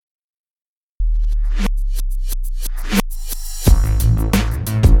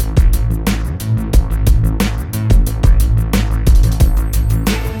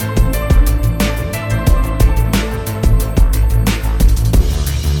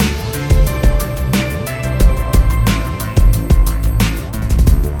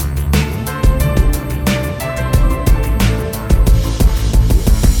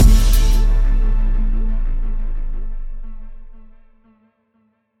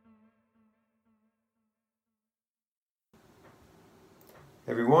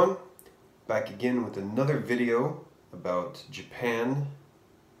Everyone, back again with another video about Japan,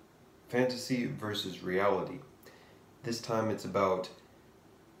 fantasy versus reality. This time it's about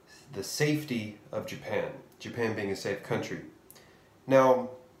the safety of Japan, Japan being a safe country.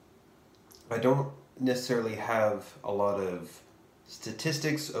 Now, I don't necessarily have a lot of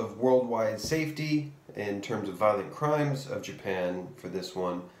statistics of worldwide safety in terms of violent crimes of Japan for this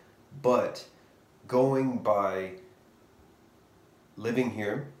one, but going by living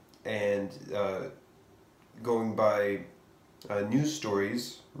here and going by news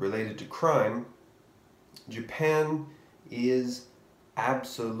stories related to crime, Japan is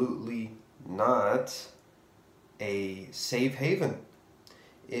absolutely not a safe haven.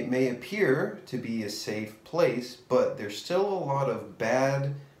 It may appear to be a safe place, but there's still a lot of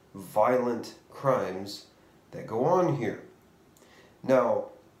bad, violent crimes that go on here. Now,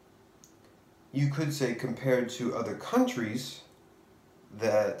 you could say compared to other countries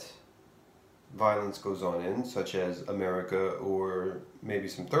that violence goes on in, such as America or maybe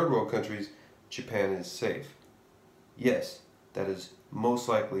some third world countries, Japan is safe. Yes, that is most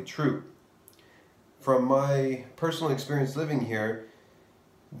likely true. From my personal experience living here,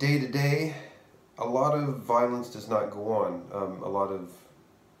 day to day, a lot of violence does not go on. A lot of,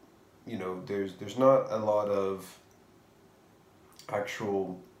 there's not a lot of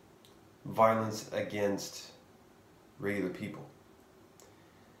actual violence against regular people.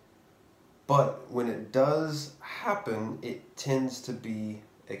 But when it does happen, it tends to be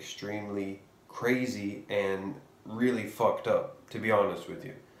extremely crazy and really fucked up, to be honest with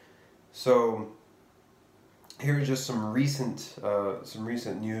you. So here are just some recent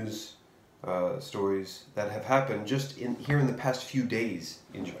news stories that have happened just here in the past few days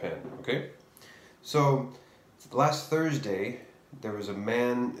in Japan. Okay, so last Thursday there was a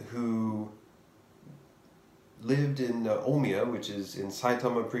man who lived in Omiya, which is in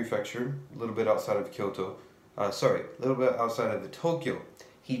Saitama Prefecture, a little bit outside of Kyoto. A little bit outside of Tokyo.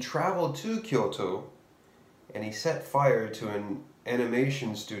 He traveled to Kyoto, and he set fire to an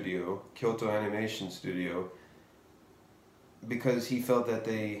animation studio, Kyoto Animation Studio, because he felt that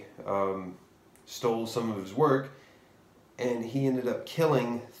they stole some of his work, and he ended up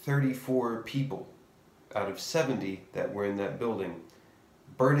killing 34 people out of 70 that were in that building,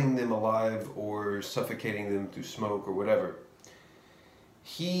 burning them alive or suffocating them through smoke or whatever.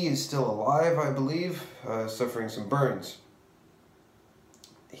 He is still alive, I believe, suffering some burns.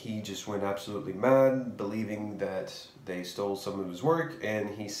 He just went absolutely mad, believing that they stole some of his work, and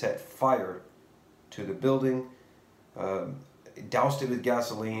he set fire to the building, doused it with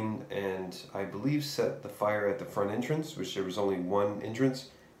gasoline, and I believe set the fire at the front entrance, which there was only one entrance,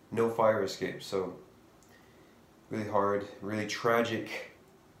 no fire escape. So really hard, really tragic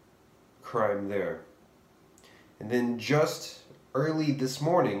crime there. And then just early this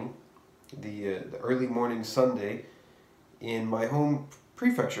morning, the early morning Sunday, in my home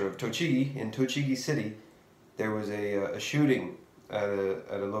prefecture of Tochigi, in Tochigi City, there was a shooting at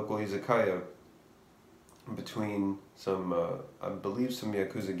a local izakaya between some, I believe, some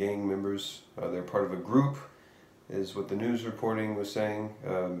Yakuza gang members. They're part of a group, is what the news reporting was saying.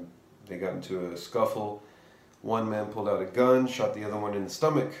 They got into a scuffle. One man pulled out a gun, shot the other one in the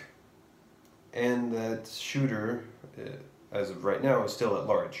stomach, and that shooter, as of right now, is still at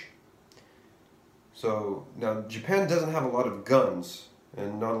large. So now Japan doesn't have a lot of guns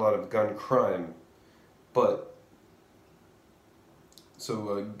and not a lot of gun crime, but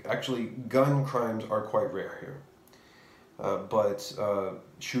actually gun crimes are quite rare here. But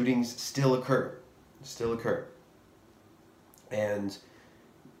shootings still occur, and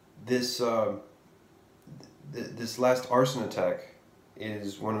this this last arson attack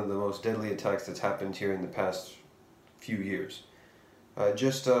is one of the most deadly attacks that's happened here in the past few years. I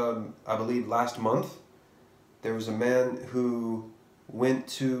believe last month, there was a man who went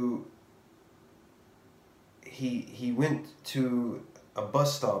to he went to a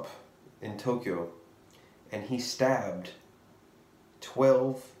bus stop in Tokyo, and he stabbed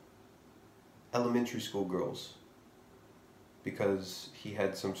 12 elementary school girls because he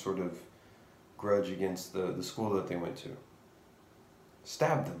had some sort of grudge against the school that they went to.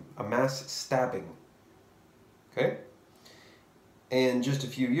 Stabbed them. A mass stabbing. Okay? And just a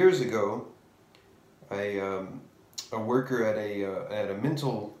few years ago, a worker at a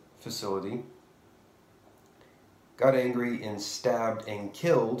mental facility got angry and stabbed and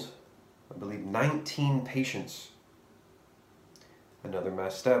killed, I believe, 19 patients. Another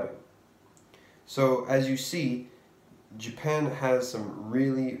mass stabbing. So, as you see, Japan has some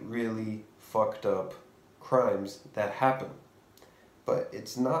really, really fucked up crimes that happen. But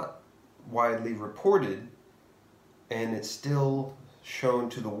it's not widely reported, and it's still shown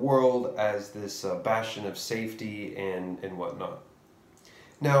to the world as this bastion of safety and whatnot.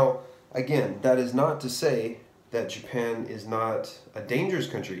 Now, again, that is not to say that Japan is not a dangerous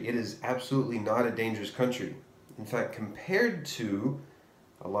country. It is absolutely not a dangerous country. In fact, compared to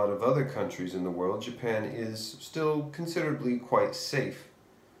a lot of other countries in the world, Japan is still considerably quite safe.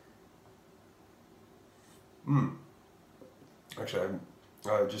 Actually,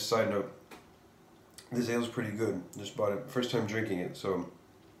 just side note, this ale is pretty good. Just bought it, first time drinking it, so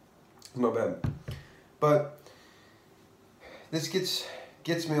it's not bad. But this gets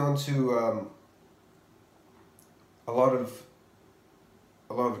me onto a lot of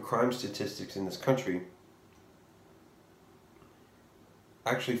crime statistics in this country.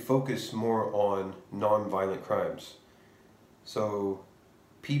 Actually focus more on non-violent crimes. So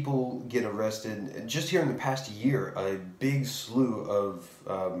people get arrested. Just here in the past year, a big slew of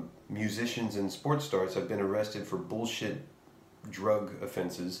musicians and sports stars have been arrested for bullshit drug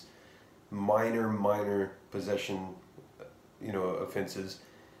offenses, minor possession, offenses.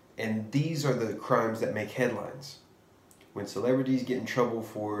 And these are the crimes that make headlines. When celebrities get in trouble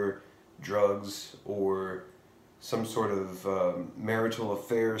for drugs or some sort of marital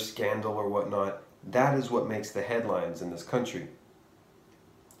affair, scandal, or whatnot, that is what makes the headlines in this country.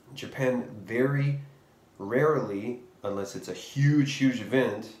 Japan very rarely, unless it's a huge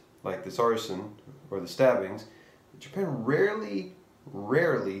event like this arson or the stabbings, Japan rarely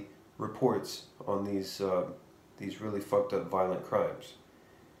reports on these really fucked up violent crimes.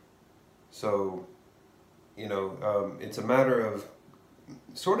 So, it's a matter of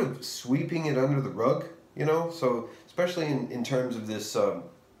sort of sweeping it under the rug. So especially in terms of this,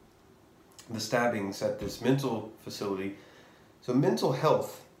 the stabbings at this mental facility. So mental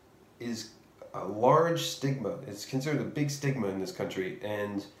health is a large stigma. It's considered a big stigma in this country,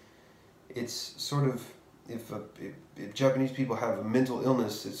 and it's sort of, if Japanese people have a mental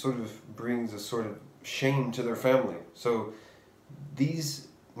illness, it sort of brings a sort of shame to their family. So these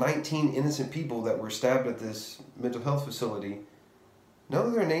 19 innocent people that were stabbed at this mental health facility, none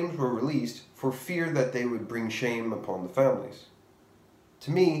of their names were released for fear that they would bring shame upon the families.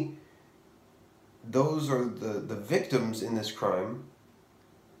 To me, those are the victims in this crime,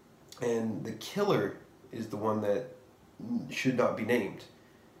 and the killer is the one that should not be named.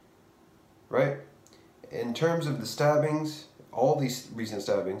 Right? In terms of the stabbings, all these recent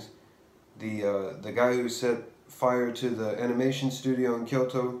stabbings, the guy who set fire to the animation studio in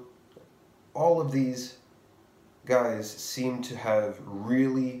Kyoto, all of these guys seem to have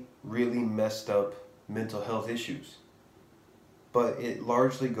really messed up mental health issues. But it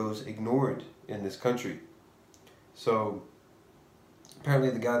largely goes ignored in this country. So apparently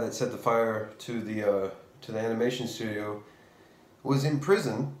the guy that set the fire to the animation studio was in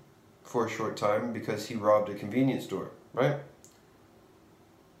prison for a short time because he robbed a convenience store, right?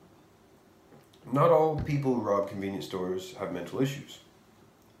 Not all people who rob convenience stores have mental issues.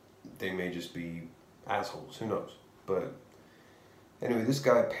 They may just be assholes, who knows? But anyway, this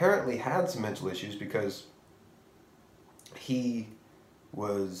guy apparently had some mental issues because he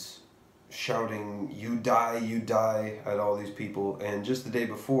was shouting, you die," at all these people. And just the day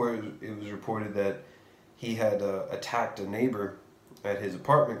before, it was reported that he had attacked a neighbor at his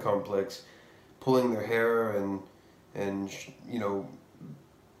apartment complex, pulling their hair and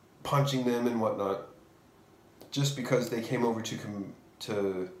punching them and whatnot, just because they came over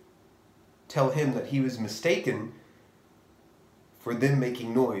to tell him that he was mistaken for them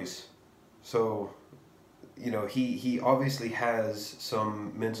making noise. So, he obviously has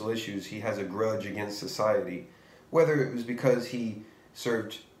some mental issues. He has a grudge against society. Whether it was because he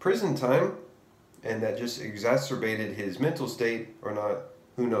served prison time and that just exacerbated his mental state or not,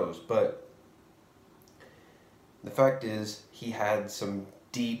 who knows. But the fact is, he had some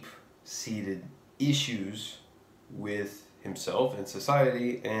deep-seated issues with himself and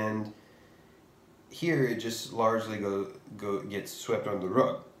society, and here it just largely gets swept under the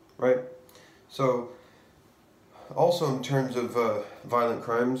rug, right? So also in terms of violent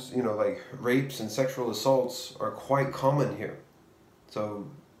crimes, like rapes and sexual assaults are quite common here. So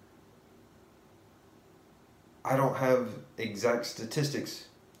I don't have exact statistics,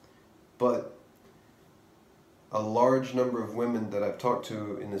 but a large number of women that I've talked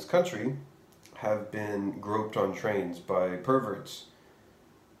to in this country have been groped on trains by perverts.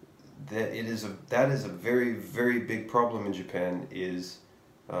 That is a very big problem in Japan, is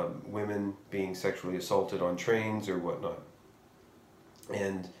women being sexually assaulted on trains or whatnot.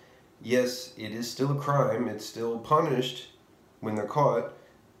 And yes, it is still a crime. It's still punished when they're caught,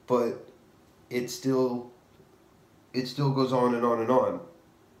 but it still goes on and on and on.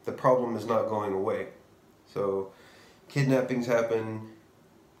 The problem is not going away. So kidnappings happen,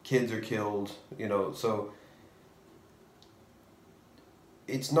 kids are killed, so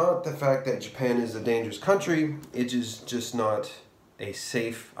it's not the fact that Japan is a dangerous country, it is just not a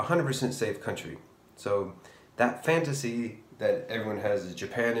 100% safe country. So that fantasy that everyone has is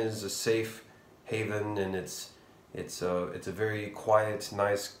Japan is a safe haven and it's a very quiet,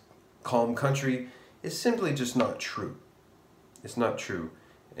 nice, calm country is simply just not true. It's not true.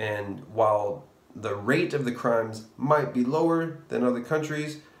 And while the rate of the crimes might be lower than other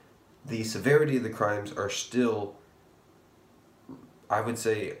countries, the severity of the crimes are still, I would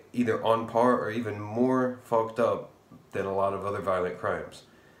say, either on par or even more fucked up than a lot of other violent crimes.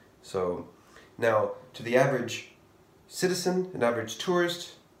 So now, to the average citizen, an average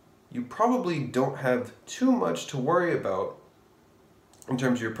tourist, you probably don't have too much to worry about in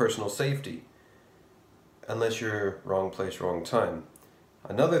terms of your personal safety, unless you're wrong place, wrong time.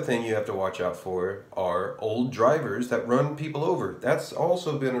 Another thing you have to watch out for are old drivers that run people over. That's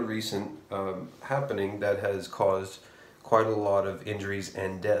also been a recent happening that has caused quite a lot of injuries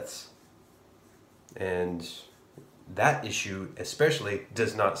and deaths. And that issue especially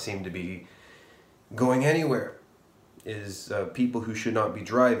does not seem to be going anywhere, is people who should not be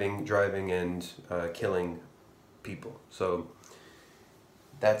driving and killing people. So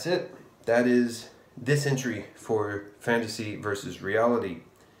that's it. That is this entry for fantasy versus reality.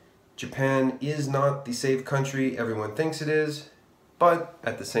 Japan is not the safe country everyone thinks it is, but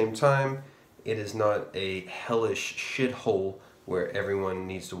at the same time, it is not a hellish shithole where everyone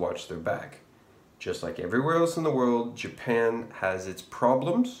needs to watch their back. Just like everywhere else in the world, Japan has its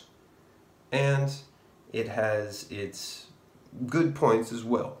problems, and it has its good points as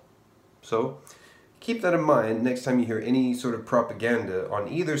well. So keep that in mind next time you hear any sort of propaganda on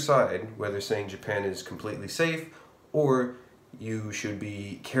either side, whether saying Japan is completely safe or you should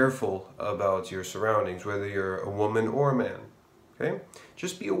be careful about your surroundings, whether you're a woman or a man. Okay?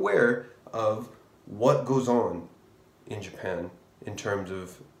 Just be aware of what goes on in Japan in terms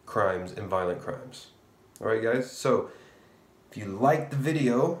of crimes and violent crimes. Alright guys, so if you liked the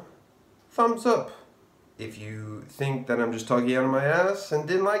video, thumbs up. If you think that I'm just talking out of my ass and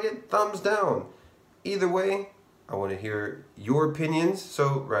didn't like it, thumbs down. Either way, I want to hear your opinions,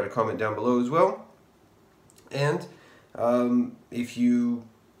 so write a comment down below as well. And if you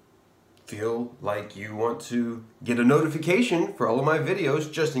feel like you want to get a notification for all of my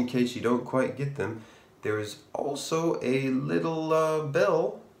videos, just in case you don't quite get them, there is also a little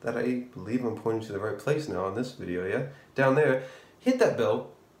bell that I believe I'm pointing to the right place now on this video, yeah? Down there. Hit that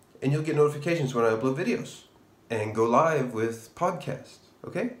bell and you'll get notifications when I upload videos and go live with podcasts,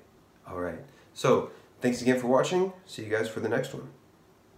 okay? Alright, so thanks again for watching. See you guys for the next one.